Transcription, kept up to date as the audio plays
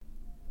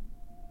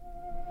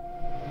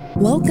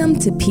Welcome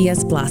to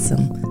PS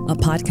Blossom, a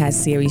podcast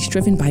series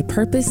driven by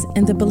purpose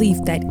and the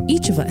belief that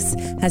each of us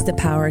has the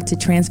power to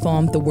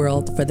transform the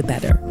world for the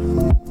better.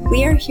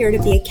 We are here to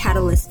be a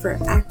catalyst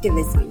for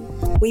activism.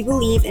 We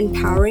believe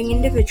empowering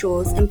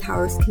individuals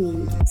empowers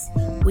communities.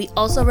 We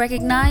also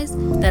recognize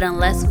that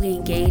unless we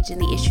engage in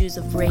the issues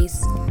of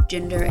race,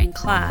 gender, and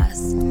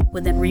class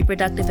within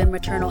reproductive and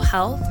maternal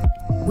health,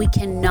 we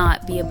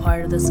cannot be a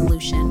part of the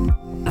solution.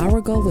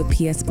 Our goal with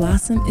PS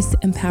Blossom is to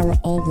empower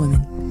all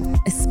women,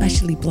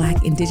 especially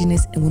Black,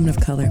 Indigenous, and women of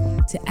color,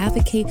 to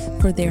advocate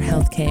for their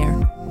health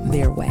care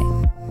their way.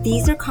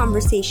 These are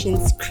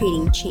conversations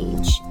creating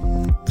change.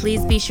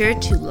 Please be sure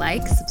to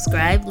like,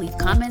 subscribe, leave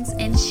comments,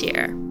 and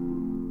share.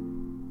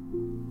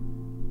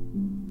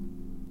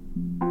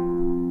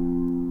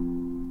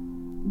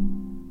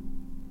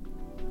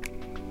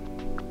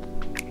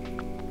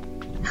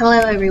 Hello,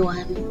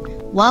 everyone.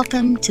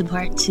 Welcome to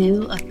part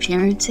 2 of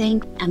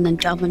Parenting and the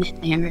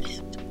Dominant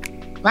Narrative.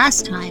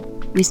 Last time,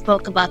 we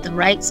spoke about the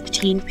rights of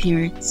teen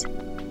parents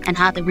and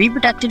how the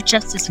reproductive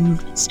justice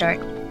movement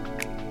started.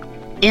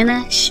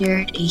 Anna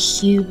shared a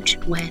huge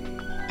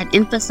win and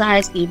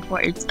emphasized the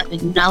importance of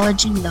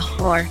acknowledging the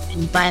harm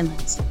and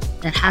violence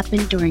that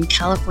happened during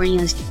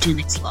California's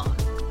eugenics law.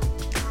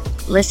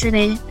 Listen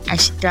in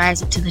as she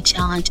dives into the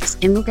challenges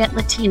immigrant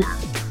Latina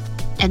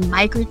and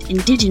migrant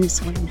Indigenous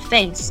women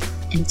face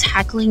in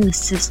tackling the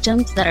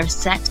systems that are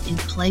set in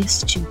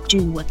place to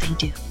do what they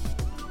do.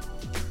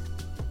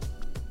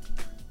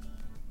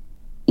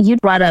 You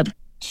brought up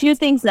two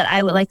things that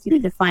I would like you to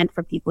define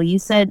for people. You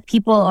said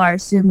people are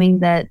assuming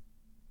that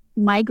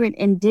migrant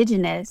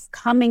Indigenous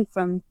coming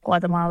from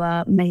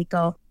Guatemala,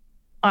 Mexico,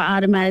 are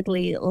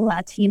automatically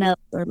Latina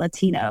or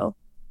Latino.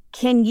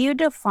 Can you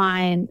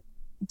define,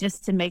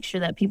 just to make sure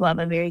that people have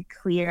a very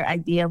clear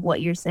idea of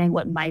what you're saying,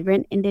 what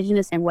migrant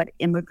Indigenous and what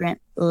immigrant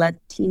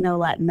Latino,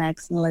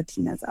 Latinx, and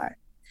Latinas are?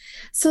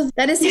 So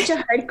that is such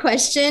a hard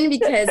question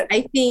because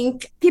I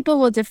think people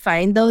will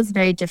define those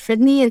very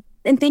differently.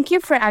 And thank you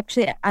for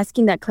actually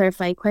asking that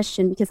clarifying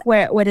question, because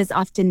what is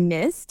often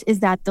missed is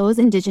that those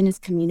Indigenous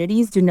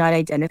communities do not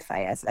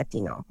identify as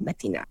Latino,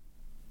 Latina.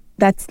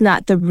 That's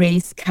not the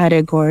race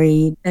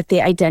category that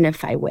they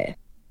identify with.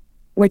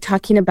 We're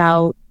talking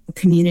about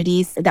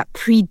communities that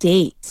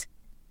predate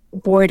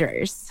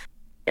borders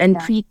and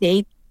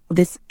predate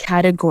this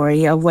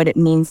category of what it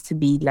means to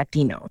be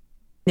Latino.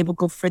 They will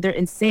go further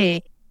and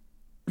say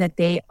that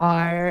they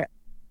are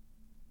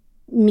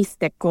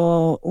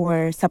Mixteco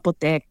or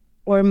Zapotec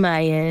or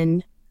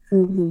Mayan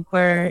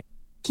or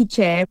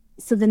Quiche.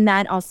 So then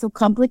that also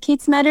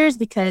complicates matters,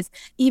 because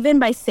even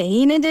by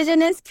saying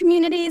Indigenous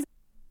communities,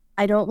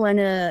 I don't want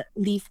to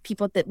leave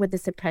people with the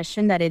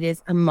suppression that it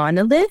is a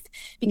monolith,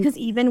 because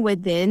even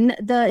within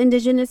the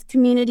Indigenous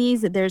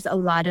communities, there's a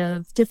lot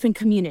of different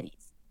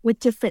communities with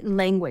different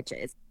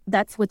languages.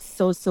 That's what's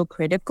so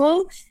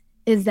critical,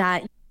 is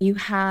that you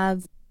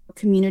have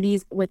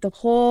communities with a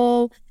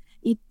whole,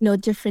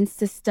 different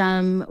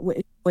system,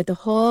 with a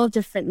whole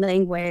different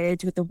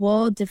language, with a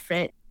whole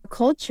different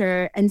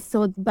culture. And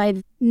so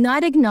by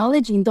not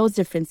acknowledging those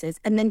differences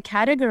and then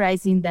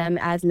categorizing them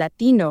as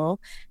Latino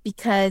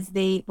because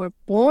they were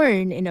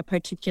born in a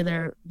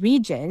particular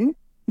region,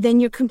 then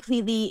you're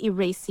completely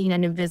erasing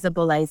and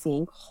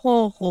invisibilizing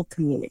whole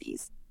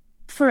communities.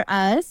 For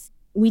us,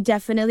 we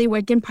definitely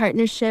work in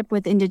partnership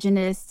with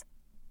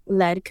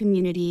Indigenous-led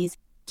communities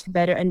to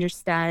better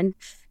understand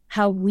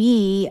how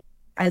we,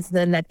 as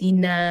the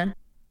Latina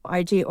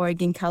RJ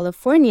Oregon,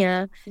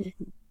 California,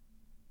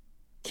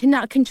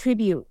 cannot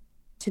contribute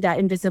to that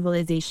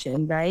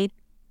invisibilization, right?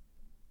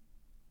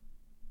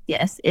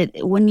 Yes,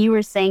 when you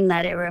were saying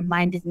that, it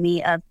reminded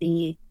me of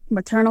the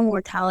maternal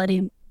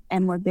mortality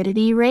and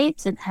morbidity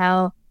rates and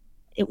how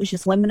it was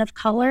just women of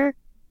color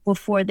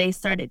before they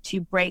started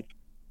to break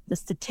the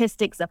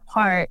statistics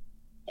apart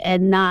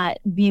and not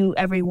view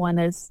everyone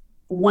as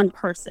one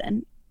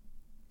person,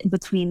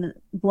 between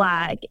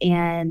Black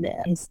and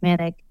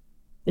Hispanic,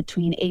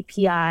 between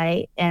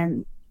API.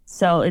 And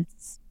so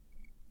it's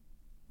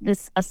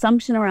this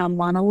assumption around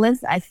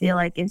monoliths, I feel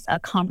like is a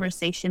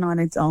conversation on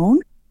its own.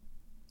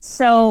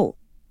 So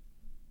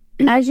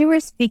as you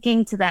were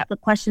speaking to that, the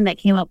question that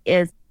came up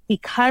is,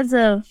 because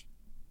of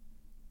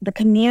the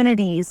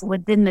communities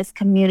within this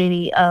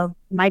community of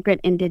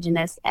migrant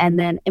Indigenous and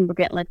then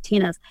immigrant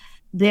Latinas,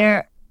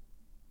 there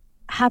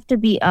have to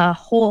be a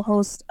whole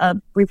host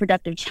of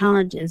reproductive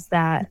challenges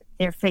that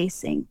they're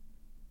facing.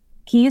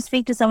 Can you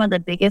speak to some of the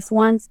biggest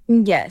ones?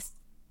 Yes.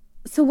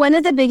 So one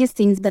of the biggest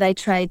things that I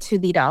try to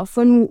lead off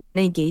when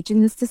I engage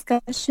in this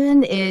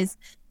discussion is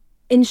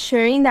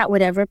ensuring that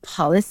whatever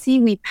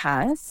policy we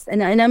pass,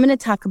 and I'm going to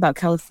talk about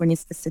California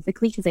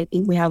specifically because I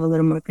think we have a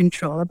little more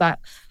control about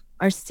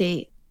our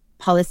state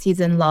policies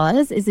and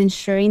laws, is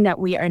ensuring that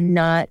we are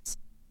not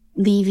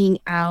leaving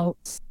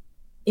out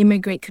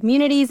immigrant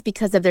communities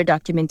because of their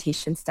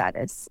documentation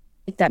status.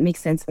 If that makes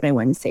sense what I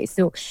want to say.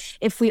 So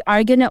if we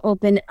are going to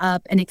open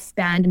up and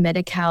expand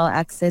Medi-Cal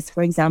access,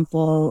 for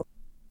example,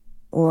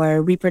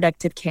 or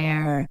reproductive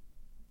care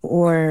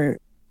or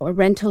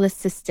rental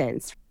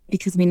assistance,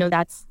 because we know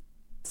that's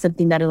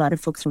something that a lot of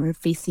folks are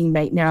facing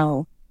right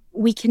now.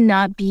 We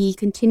cannot be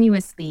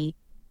continuously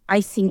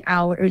icing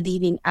out or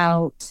leaving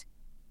out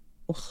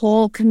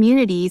whole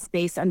communities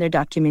based on their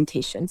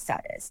documentation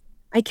status.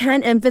 I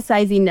can't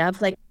emphasize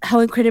enough how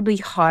incredibly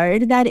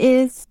hard that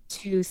is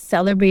to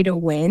celebrate a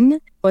win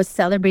or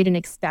celebrate an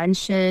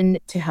expansion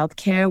to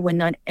healthcare when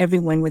not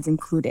everyone was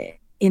included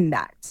in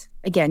that.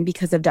 Again,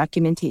 because of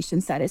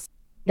documentation status.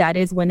 That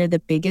is one of the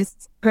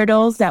biggest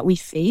hurdles that we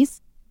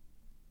face.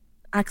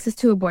 Access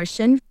to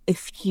abortion,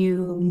 if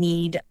you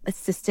need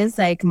assistance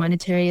like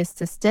monetary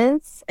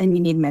assistance and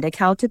you need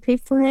Medi-Cal to pay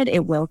for it,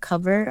 it will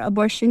cover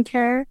abortion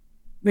care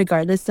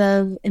regardless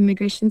of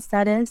immigration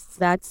status.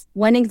 That's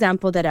one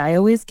example that I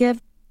always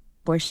give.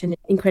 Abortion is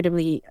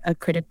incredibly a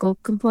critical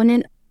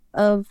component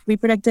of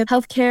reproductive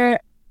health care.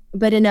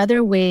 But in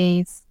other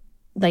ways,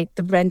 like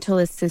the rental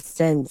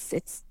assistance,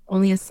 it's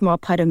only a small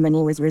pot of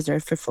money was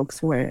reserved for folks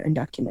who are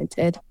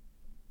undocumented.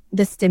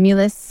 The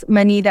stimulus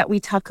money that we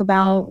talk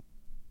about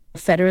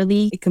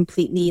federally, it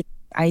completely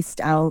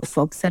iced out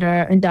folks that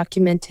are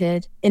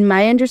undocumented. In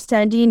my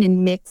understanding,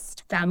 in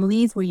mixed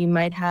families where you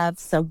might have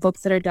some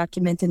folks that are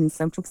documented and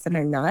some folks that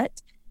are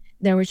not,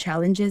 there were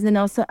challenges in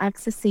also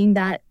accessing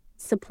that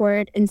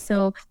support. And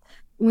so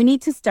we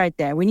need to start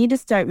there. We need to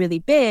start really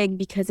big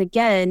because,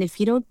 again, if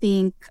you don't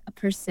think a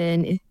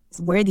person is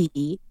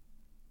worthy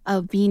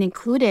of being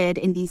included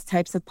in these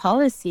types of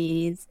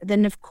policies,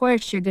 then of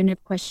course you're going to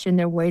question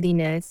their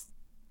worthiness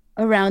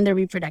around their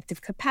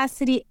reproductive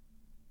capacity.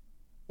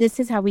 This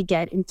is how we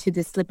get into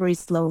the slippery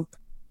slope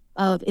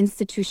of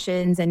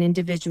institutions and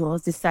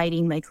individuals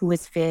deciding who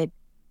is fit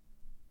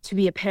to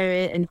be a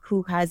parent and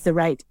who has the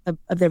right of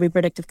their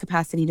reproductive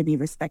capacity to be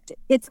respected.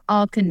 It's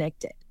all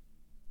connected.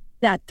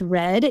 That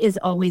thread is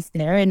always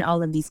there in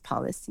all of these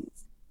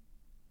policies.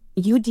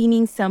 You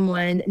deeming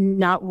someone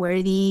not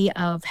worthy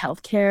of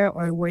healthcare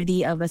or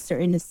worthy of a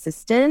certain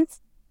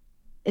assistance,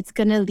 it's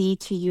going to lead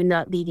to you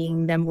not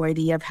leading them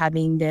worthy of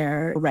having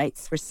their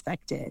rights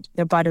respected,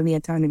 their bodily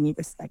autonomy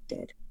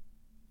respected.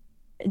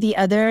 The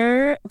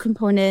other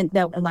component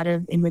that a lot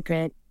of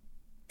immigrant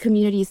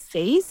communities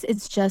face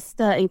is just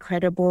the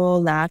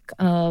incredible lack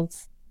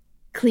of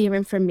clear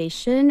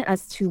information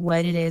as to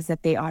what it is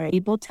that they are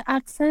able to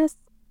access,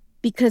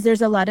 because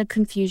there's a lot of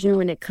confusion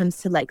when it comes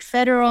to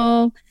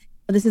federal.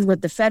 This is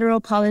what the federal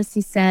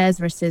policy says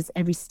versus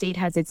every state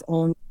has its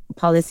own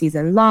policies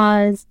and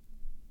laws.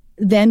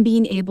 Them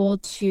being able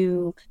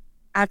to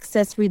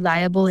access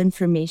reliable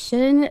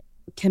information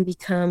can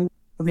become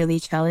really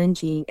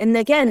challenging. And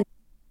again,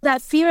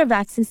 that fear of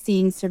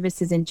accessing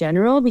services in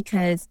general,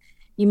 because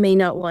you may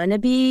not want to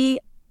be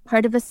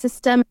part of a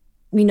system.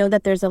 We know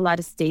that there's a lot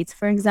of states,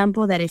 for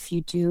example, that if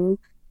you do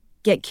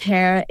get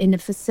care in a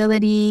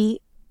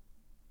facility,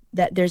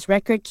 that there's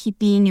record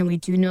keeping, and we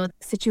do know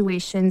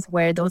situations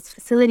where those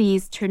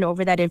facilities turn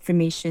over that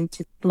information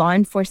to law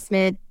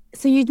enforcement.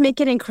 So you'd make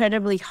it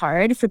incredibly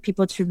hard for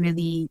people to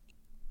really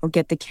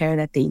get the care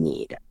that they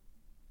need.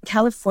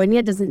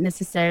 California doesn't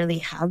necessarily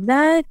have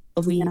that.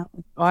 We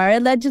are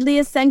allegedly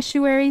a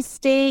sanctuary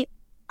state.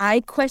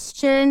 I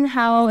question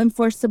how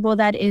enforceable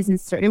that is in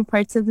certain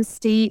parts of the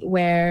state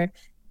where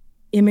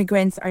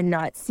immigrants are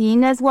not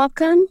seen as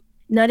welcome.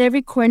 Not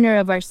every corner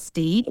of our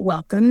state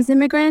welcomes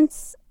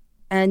immigrants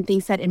and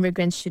thinks that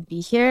immigrants should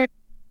be here.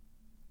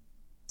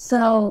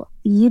 So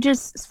you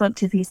just spoke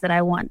to things that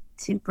I want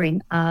to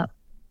bring up,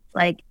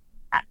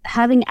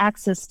 having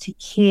access to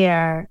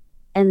care.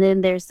 And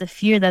then there's the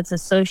fear that's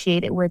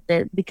associated with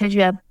it because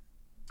you have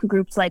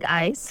groups like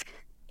ICE.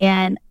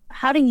 And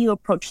how do you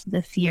approach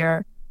the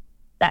fear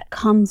that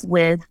comes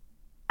with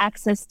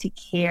access to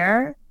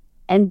care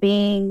and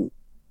being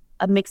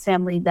a mixed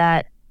family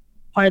that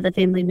part of the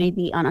family may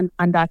be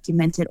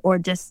undocumented or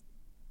just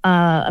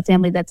a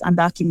family that's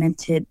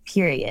undocumented,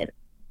 period?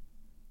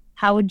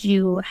 How would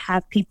you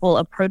have people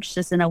approach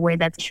this in a way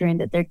that's ensuring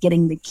that they're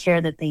getting the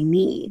care that they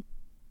need?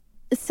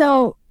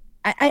 So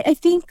I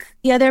think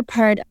the other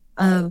part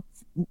of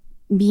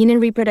being in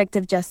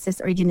reproductive justice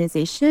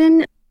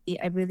organization,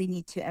 I really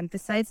need to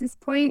emphasize this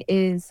point,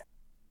 is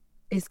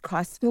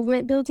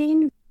cross-movement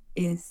building,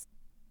 is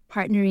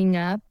partnering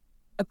up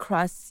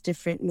across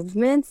different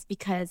movements,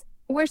 because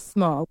we're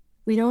small.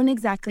 We don't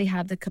exactly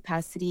have the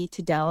capacity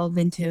to delve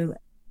into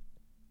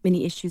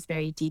many issues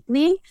very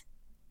deeply,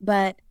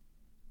 but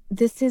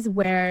this is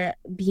where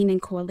being in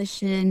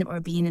coalition or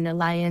being in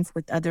alliance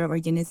with other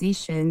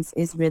organizations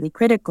is really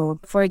critical.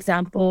 For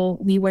example,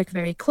 we work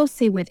very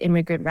closely with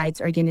immigrant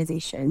rights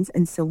organizations,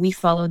 and so we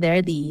follow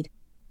their lead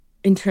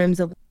in terms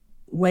of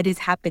what is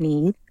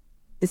happening at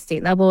the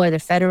state level or the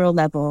federal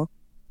level.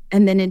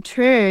 And then in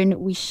turn,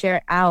 we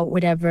share out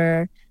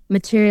whatever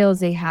materials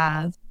they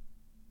have.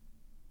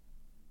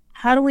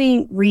 How do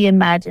we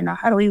reimagine or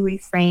how do we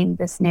reframe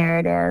this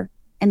narrative?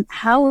 And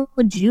how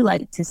would you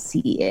like to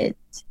see it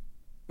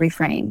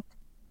reframed?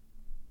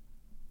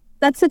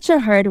 That's such a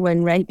hard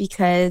one, right?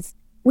 Because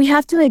we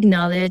have to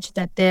acknowledge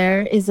that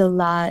there is a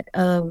lot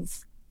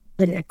of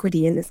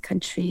inequity in this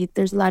country.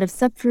 There's a lot of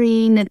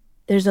suffering.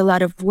 There's a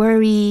lot of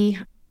worry,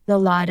 a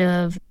lot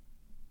of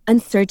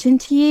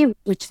uncertainty,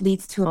 which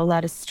leads to a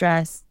lot of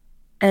stress.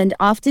 And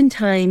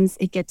oftentimes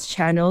it gets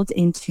channeled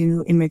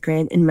into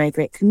immigrant and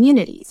migrant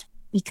communities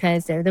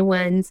because they're the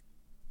ones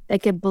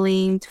that get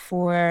blamed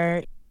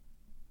for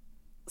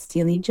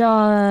stealing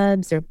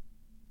jobs or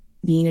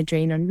being a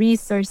drain on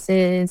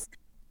resources,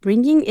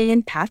 bringing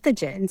in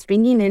pathogens,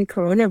 bringing in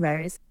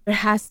coronavirus. There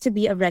has to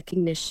be a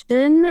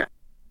recognition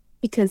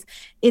because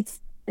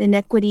it's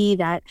inequity,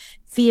 that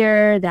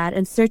fear, that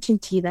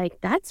uncertainty, like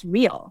that's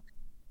real.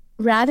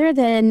 Rather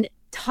than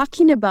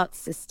talking about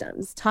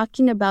systems,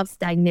 talking about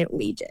stagnant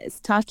wages,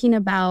 talking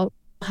about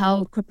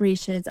how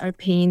corporations are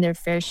paying their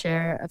fair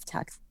share of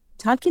tax,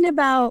 talking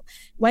about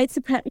white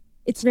supremacy,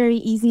 it's very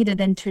easy to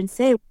then turn,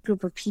 say, a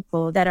group of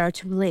people that are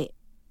to blame.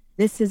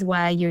 This is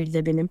why you're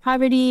living in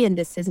poverty, and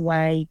this is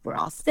why we're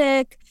all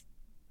sick.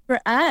 For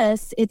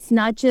us, it's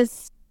not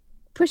just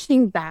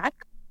pushing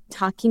back,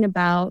 talking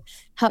about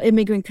how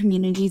immigrant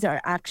communities are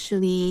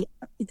actually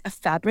a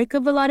fabric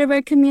of a lot of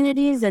our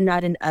communities and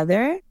not an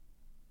other.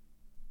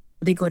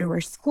 They go to our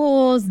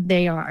schools,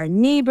 they are our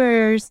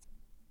neighbors,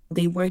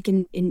 they work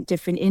in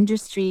different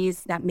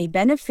industries that may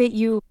benefit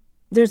you.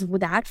 There's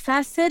that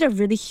facet of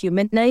really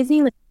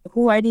humanizing, like,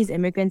 who are these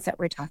immigrants that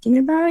we're talking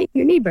about?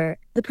 Your neighbor,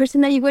 the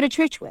person that you go to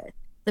church with,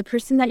 the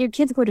person that your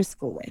kids go to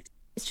school with.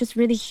 It's just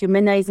really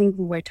humanizing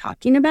who we're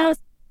talking about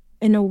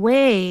in a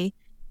way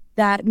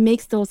that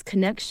makes those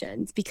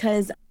connections,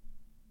 because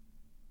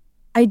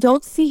I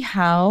don't see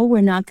how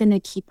we're not going to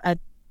keep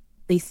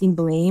placing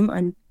blame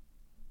on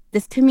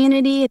this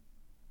community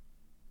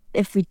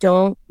if we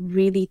don't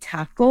really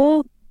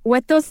tackle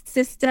what those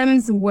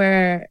systems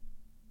were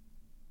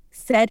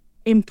set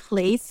in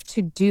place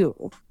to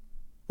do.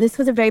 This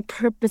was a very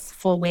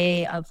purposeful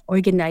way of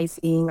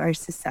organizing our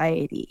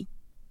society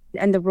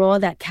and the role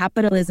that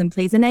capitalism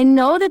plays. And I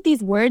know that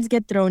these words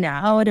get thrown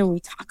out and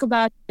we talk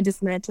about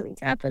dismantling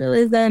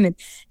capitalism and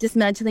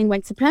dismantling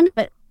white supremacy,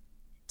 but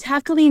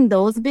tackling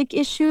those big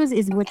issues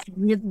is what's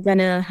really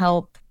gonna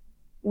help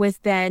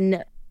with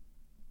then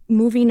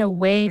moving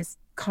away from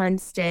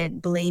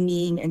constant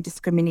blaming and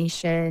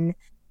discrimination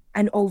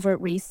and overt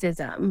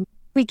racism.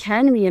 We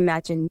can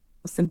reimagine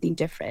something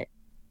different.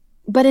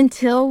 But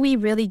until we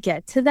really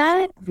get to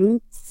that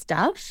root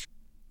stuff,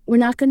 we're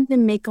not going to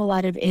make a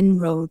lot of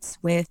inroads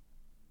with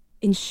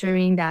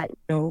ensuring that,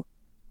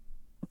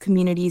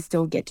 communities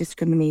don't get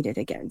discriminated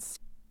against.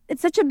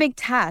 It's such a big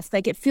task.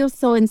 Like, it feels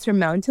so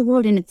insurmountable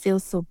and it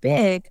feels so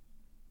big.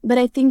 But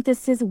I think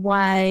this is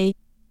why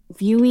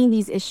viewing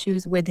these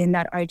issues within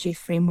that RJ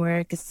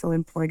framework is so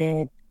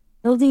important.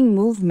 Building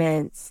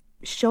movements,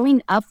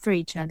 showing up for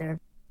each other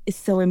is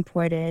so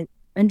important.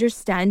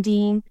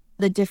 Understanding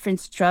the different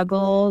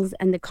struggles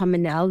and the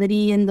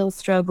commonality in those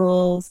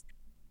struggles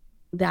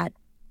that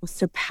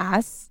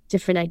surpass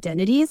different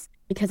identities,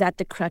 because at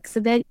the crux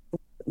of it,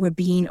 we're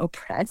being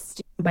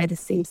oppressed by the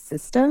same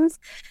systems.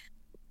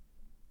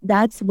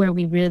 That's where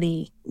we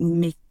really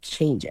make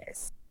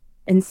changes.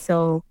 And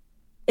so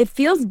it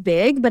feels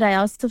big, but I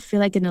also feel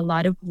like in a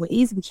lot of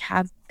ways we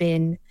have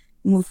been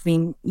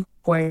moving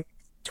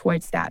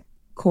towards that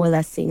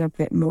coalescing a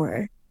bit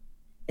more.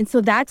 And so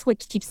that's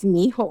what keeps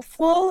me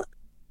hopeful.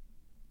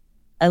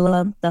 I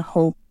love the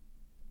hope.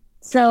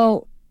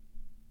 So,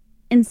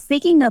 in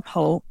speaking of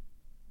hope,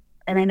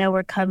 and I know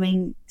we're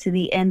coming to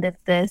the end of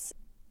this,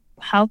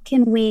 how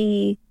can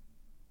we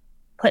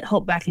put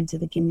hope back into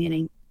the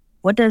community?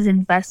 What does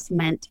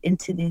investment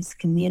into these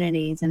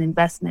communities and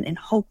investment in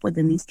hope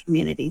within these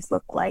communities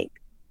look like?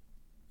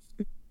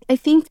 I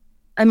think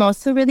I'm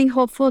also really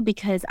hopeful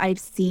because I've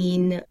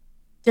seen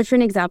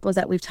different examples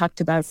that we've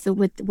talked about. So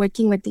with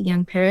working with the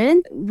young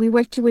parent, we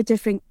worked with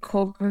different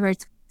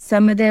cohorts.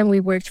 Some of them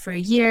we worked for a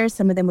year,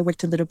 some of them we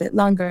worked a little bit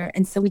longer.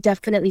 And so we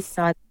definitely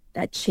saw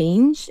that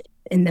change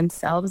in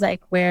themselves,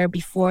 like where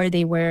before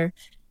they were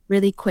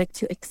really quick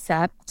to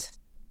accept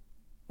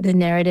the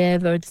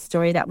narrative or the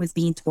story that was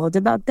being told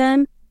about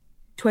them.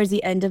 Towards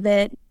the end of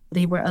it,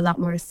 they were a lot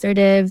more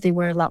assertive, they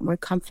were a lot more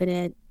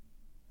confident,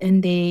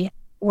 and they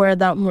were a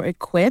lot more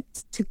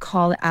equipped to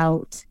call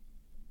out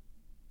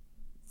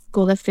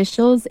school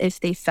officials if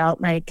they felt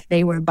like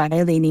they were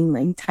violating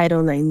like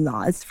Title IX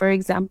laws, for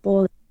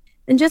example,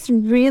 and just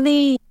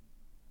really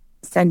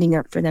standing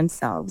up for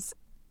themselves.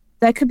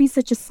 That could be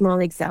such a small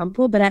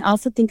example, but I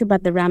also think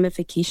about the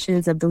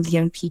ramifications of those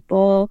young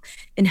people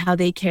and how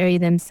they carry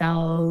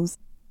themselves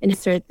and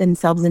assert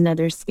themselves in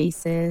other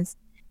spaces.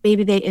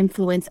 Maybe they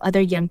influence other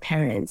young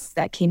parents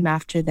that came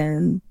after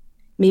them.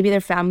 Maybe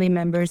they're family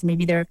members,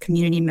 maybe they're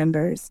community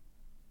members.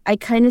 I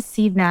kind of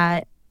see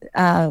that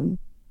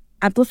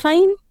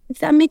amplifying, if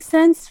that makes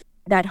sense,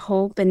 that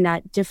hope and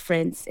that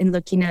difference in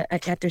looking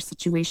at their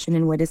situation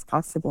and what is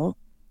possible.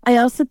 I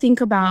also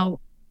think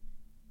about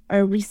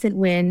our recent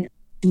win.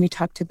 We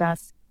talked about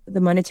the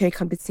monetary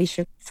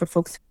compensation for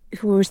folks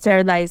who were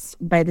sterilized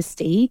by the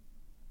state.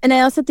 And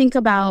I also think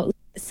about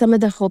some of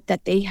the hope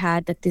that they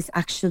had that this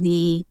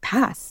actually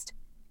passed.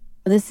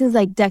 This is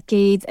like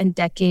decades and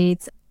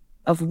decades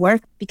of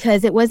work,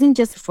 because it wasn't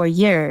just for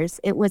years.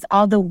 It was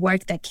all the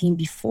work that came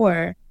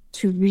before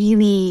to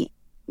really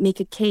make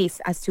a case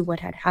as to what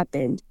had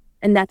happened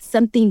and that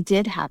something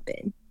did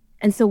happen.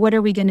 And so what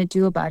are we going to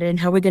do about it and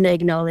how are we going to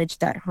acknowledge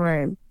that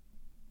harm?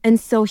 And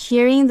so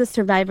hearing the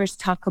survivors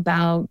talk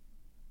about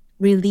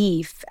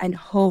relief and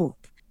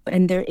hope,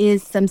 and there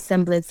is some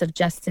semblance of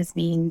justice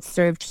being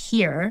served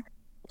here,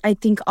 I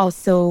think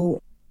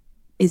also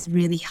is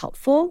really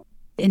helpful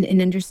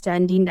in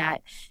understanding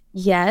that,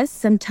 yes,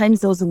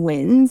 sometimes those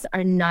wins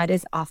are not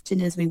as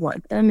often as we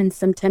want them, and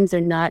sometimes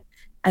they're not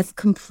as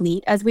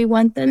complete as we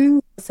want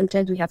them.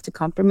 Sometimes we have to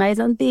compromise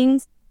on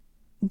things,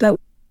 but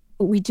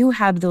we do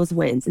have those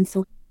wins. And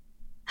so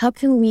how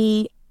can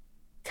we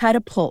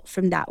catapult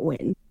from that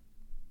win?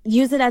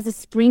 Use it as a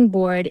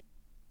springboard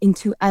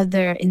into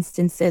other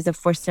instances of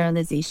forced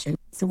sterilization.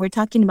 So we're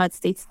talking about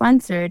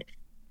state-sponsored.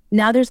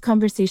 Now there's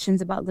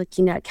conversations about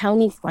looking at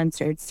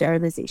county-sponsored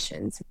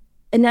sterilizations.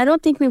 And I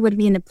don't think we would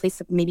be in a place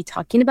of maybe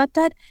talking about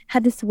that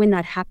had this win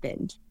not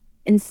happened.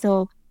 And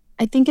so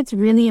I think it's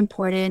really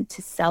important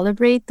to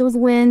celebrate those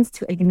wins,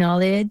 to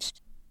acknowledge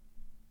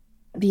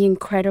the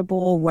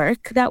incredible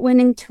work that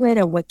went into it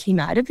and what came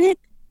out of it.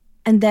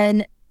 And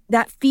then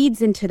that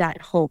feeds into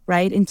that hope,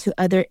 right? Into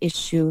other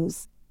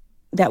issues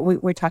that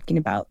we're talking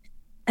about.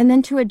 And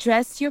then to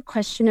address your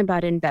question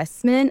about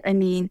investment, I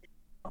mean,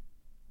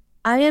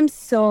 I am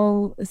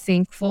so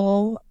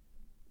thankful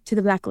to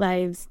the Black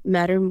Lives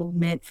Matter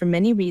movement for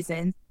many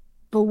reasons.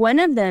 But one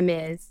of them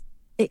is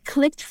it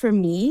clicked for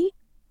me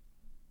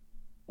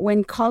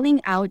when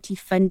calling out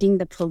defunding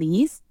the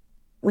police.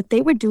 What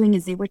they were doing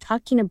is they were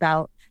talking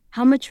about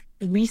how much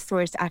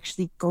resource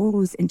actually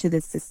goes into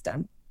the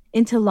system,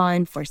 into law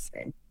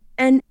enforcement,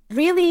 and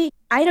really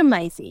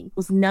itemizing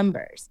those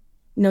numbers,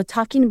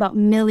 talking about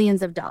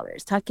millions of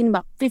dollars, talking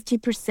about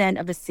 50%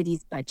 of a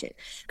city's budget,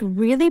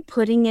 really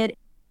putting it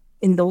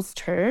in those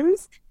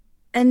terms,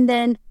 and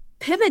then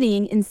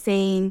pivoting and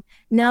saying,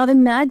 now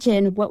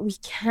imagine what we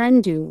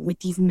can do with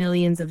these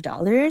millions of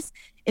dollars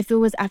if it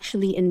was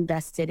actually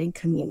invested in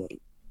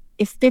community.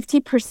 If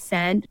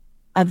 50%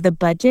 of the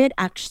budget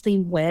actually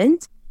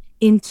went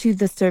into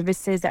the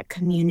services that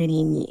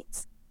community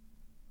needs.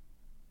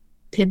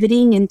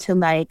 Pivoting into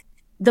like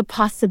the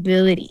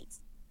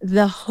possibilities,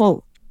 the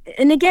hope.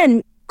 And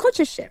again,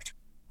 culture shift,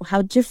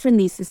 how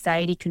differently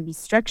society can be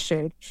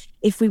structured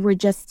if we were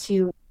just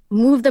to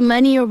move the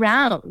money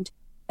around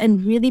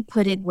and really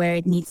put it where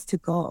it needs to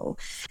go.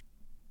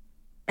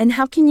 And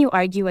how can you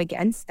argue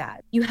against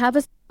that? You have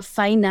a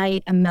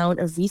finite amount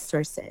of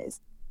resources.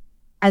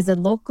 As a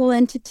local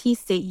entity,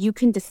 state, you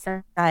can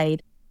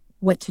decide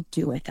what to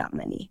do with that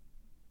money.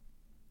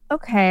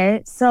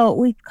 Okay, so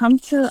we've come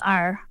to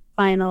our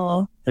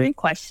final 3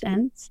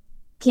 questions.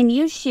 Can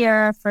you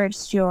share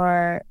first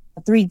your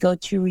 3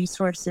 go-to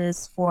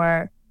resources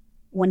for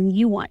when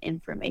you want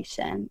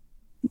information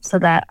so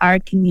that our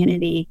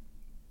community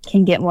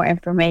can get more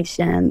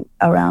information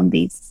around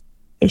these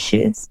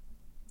issues?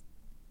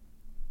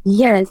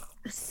 Yes.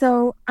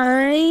 So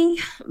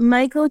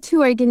my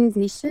go-to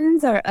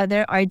organizations are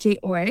other RJ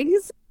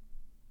orgs.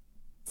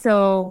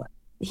 So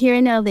here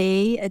in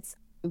LA, it's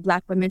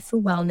Black Women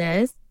for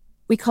Wellness.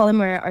 We call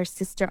them our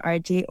sister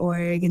RJ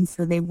org. And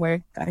so they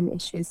work on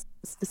issues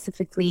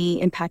specifically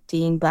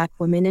impacting Black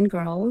women and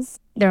girls.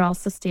 They're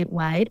also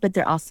statewide, but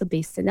they're also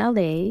based in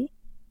LA.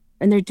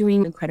 And they're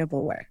doing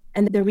incredible work.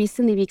 And they're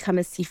recently become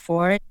a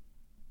C4.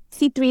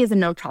 C3 is a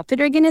nonprofit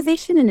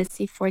organization, and a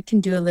C4 can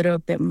do a little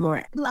bit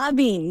more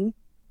lobbying.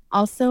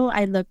 Also,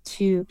 I look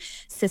to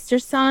Sister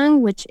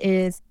Song, which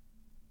is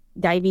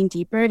diving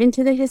deeper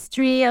into the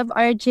history of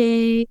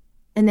RJ,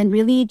 and then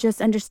really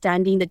just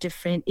understanding the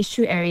different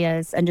issue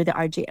areas under the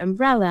RJ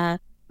umbrella.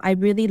 I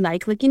really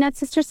like looking at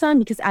Sister Song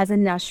because as a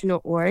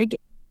national org,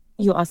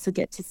 you also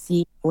get to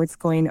see what's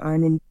going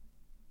on in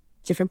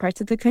different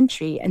parts of the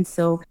country. And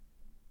so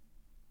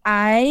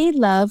I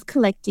love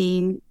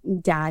collecting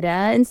data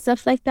and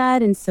stuff like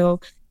that. And so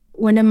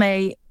one of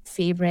my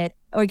favorite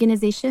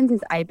organizations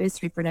is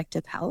IBIS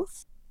Reproductive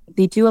Health.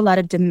 They do a lot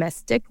of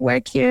domestic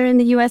work here in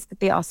the US, but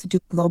they also do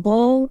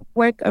global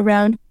work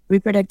around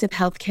reproductive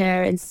health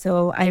care. And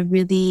so I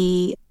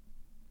really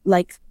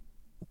like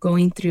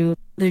going through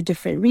their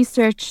different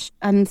research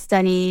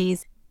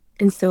studies.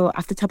 And so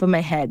off the top of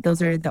my head,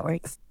 those are the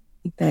orgs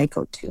that I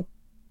go to.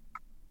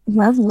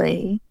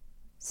 Lovely.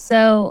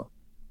 So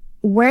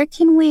where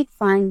can we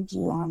find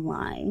you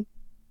online?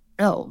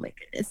 Oh my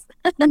goodness.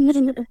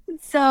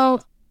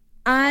 So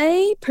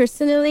I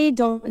personally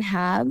don't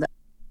have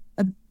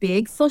a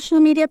big social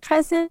media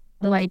presence,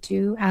 though I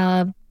do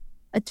have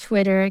a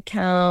Twitter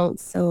account.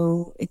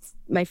 So it's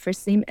my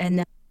first name,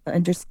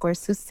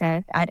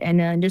 Anna_Suseth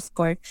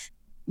 @Anna_.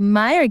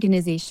 My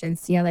organization,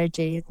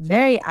 CLRJ, is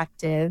very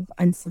active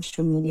on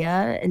social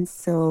media. And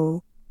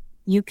so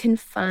you can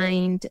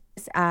find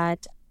us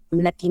at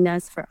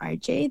Latinas for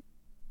RJ.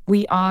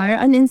 We are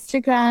on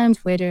Instagram,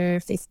 Twitter,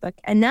 Facebook,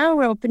 and now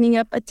we're opening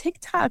up a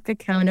TikTok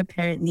account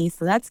apparently.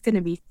 So that's going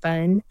to be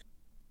fun.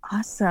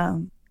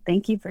 Awesome.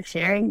 Thank you for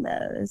sharing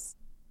those.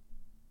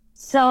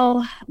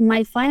 So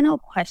my final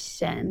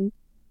question,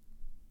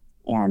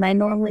 and I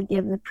normally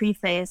give the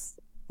preface,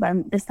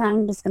 but this time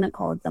I'm just going to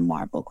call it the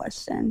Marvel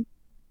question.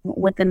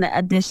 with an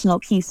additional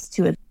piece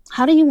to it.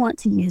 How do you want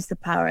to use the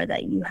power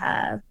that you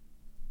have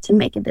to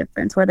make a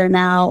difference, whether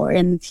now or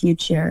in the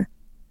future?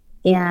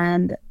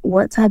 And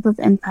what type of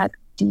impact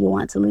do you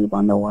want to leave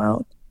on the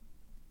world?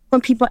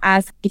 When people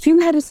ask, if you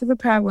had a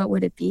superpower, what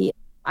would it be?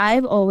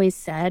 I've always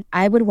said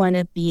I would want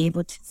to be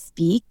able to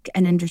speak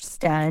and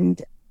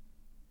understand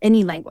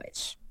any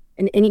language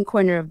in any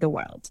corner of the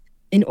world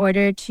in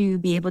order to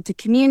be able to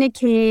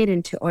communicate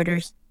and to order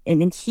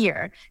and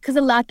hear, because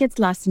a lot gets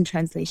lost in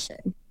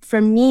translation.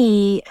 For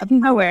me,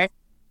 power,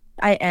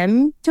 I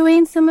am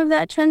doing some of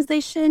that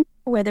translation,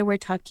 whether we're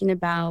talking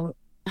about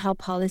how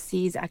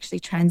policies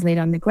actually translate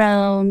on the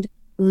ground,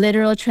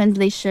 literal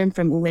translation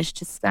from English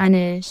to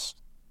Spanish,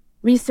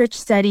 research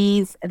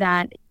studies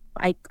that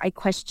I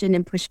question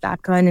and push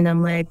back on, and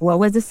I'm like, what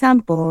was the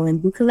sample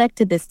and who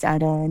collected this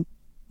data and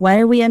why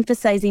are we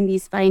emphasizing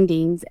these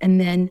findings?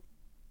 And then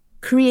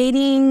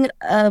creating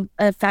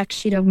a fact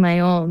sheet of my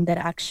own that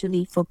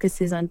actually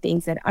focuses on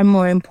things that are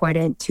more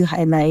important to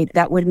highlight,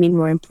 that would mean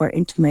more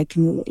important to my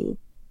community.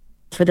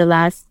 For the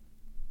last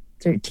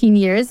 13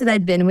 years that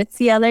I've been with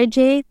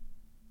CLRJ,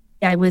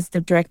 I was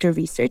the director of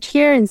research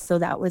here. And so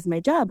that was my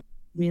job,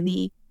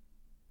 really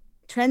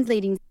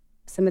translating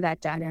some of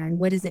that data and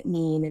what does it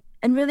mean?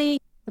 And really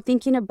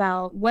thinking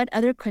about what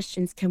other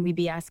questions can we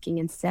be asking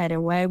instead,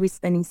 and why are we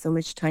spending so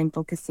much time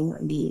focusing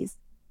on these?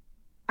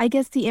 I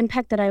guess the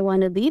impact that I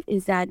want to leave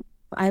is that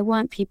I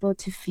want people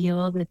to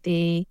feel that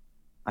they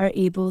are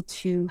able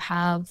to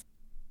have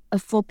a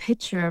full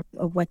picture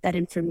of what that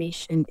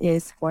information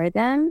is for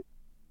them.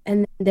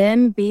 And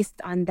then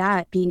based on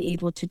that, being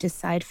able to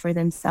decide for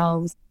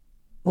themselves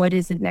what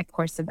is the next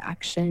course of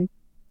action.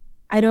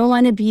 I don't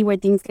want to be where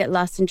things get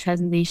lost in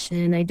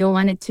translation. I don't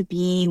want it to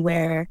be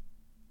where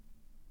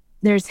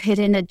there's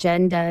hidden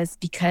agendas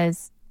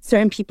because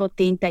certain people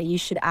think that you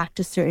should act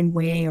a certain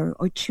way or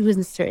choose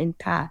a certain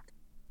path.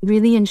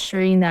 Really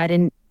ensuring that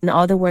in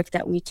all the work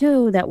that we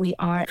do, that we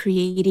are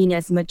creating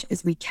as much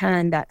as we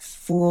can, that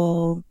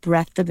full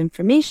breadth of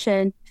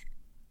information.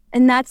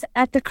 And that's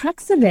at the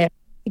crux of it.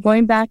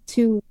 Going back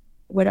to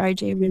what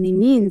RJ really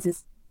means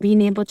is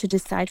being able to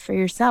decide for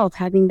yourself,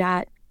 having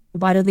that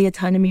bodily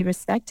autonomy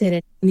respected.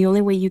 And the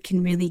only way you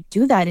can really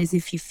do that is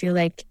if you feel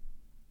like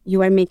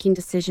you are making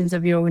decisions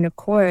of your own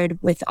accord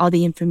with all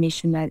the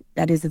information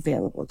that is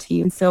available to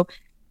you. And so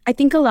I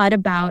think a lot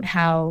about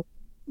how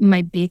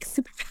my big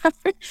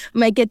superpower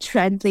might get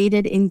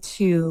translated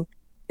into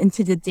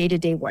the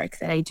day-to-day work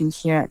that I do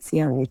here at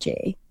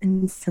CLRJ.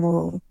 And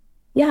so,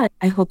 yeah,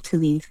 I hope to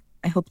leave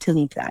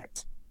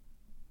that.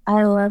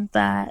 I love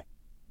that.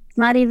 It's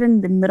not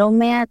even the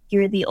middleman.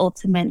 You're the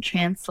ultimate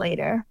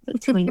translator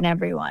between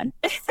everyone.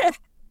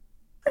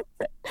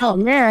 Oh,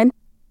 man.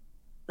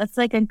 That's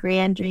like a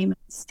grand dream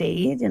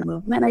stage and a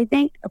movement, I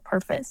think, a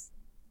purpose.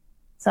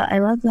 So I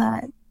love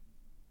that.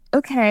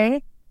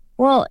 Okay.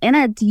 Well,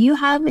 Anna, do you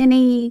have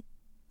any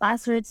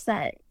last words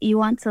that you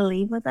want to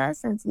leave with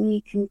us as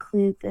we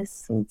conclude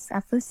this week's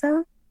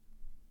episode?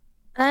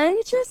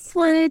 I just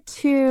wanted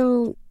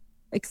to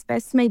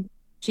express my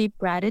deep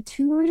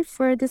gratitude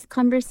for this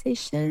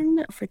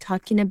conversation, for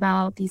talking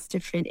about these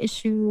different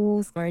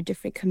issues or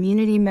different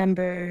community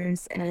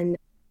members. And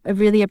I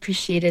really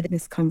appreciated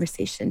this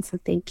conversation. So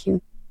thank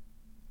you.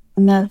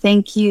 No,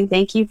 thank you.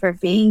 Thank you for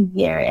being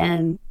here.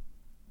 And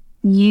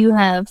you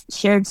have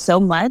shared so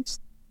much.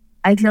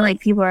 I feel like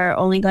people are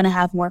only going to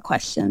have more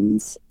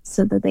questions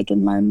so that they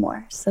can learn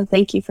more. So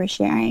thank you for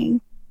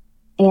sharing.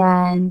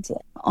 And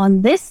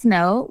on this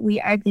note, we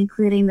are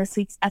concluding this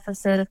week's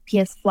episode of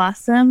PS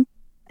Blossom.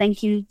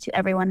 Thank you to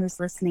everyone who's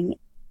listening.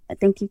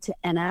 Thank you to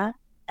Anna,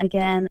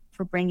 again,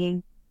 for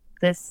bringing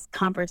this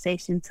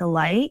conversation to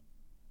light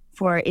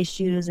for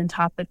issues and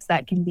topics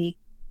that can be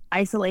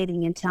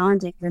isolating and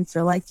challenging and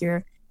feel like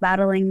you're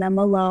battling them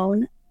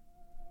alone.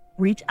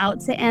 Reach out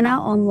to Anna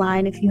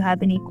online if you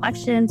have any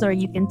questions, or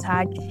you can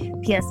tag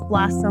PS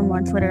Blossom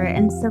on Twitter or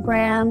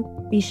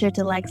Instagram. Be sure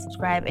to like,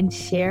 subscribe, and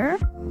share.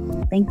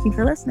 Thank you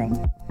for listening.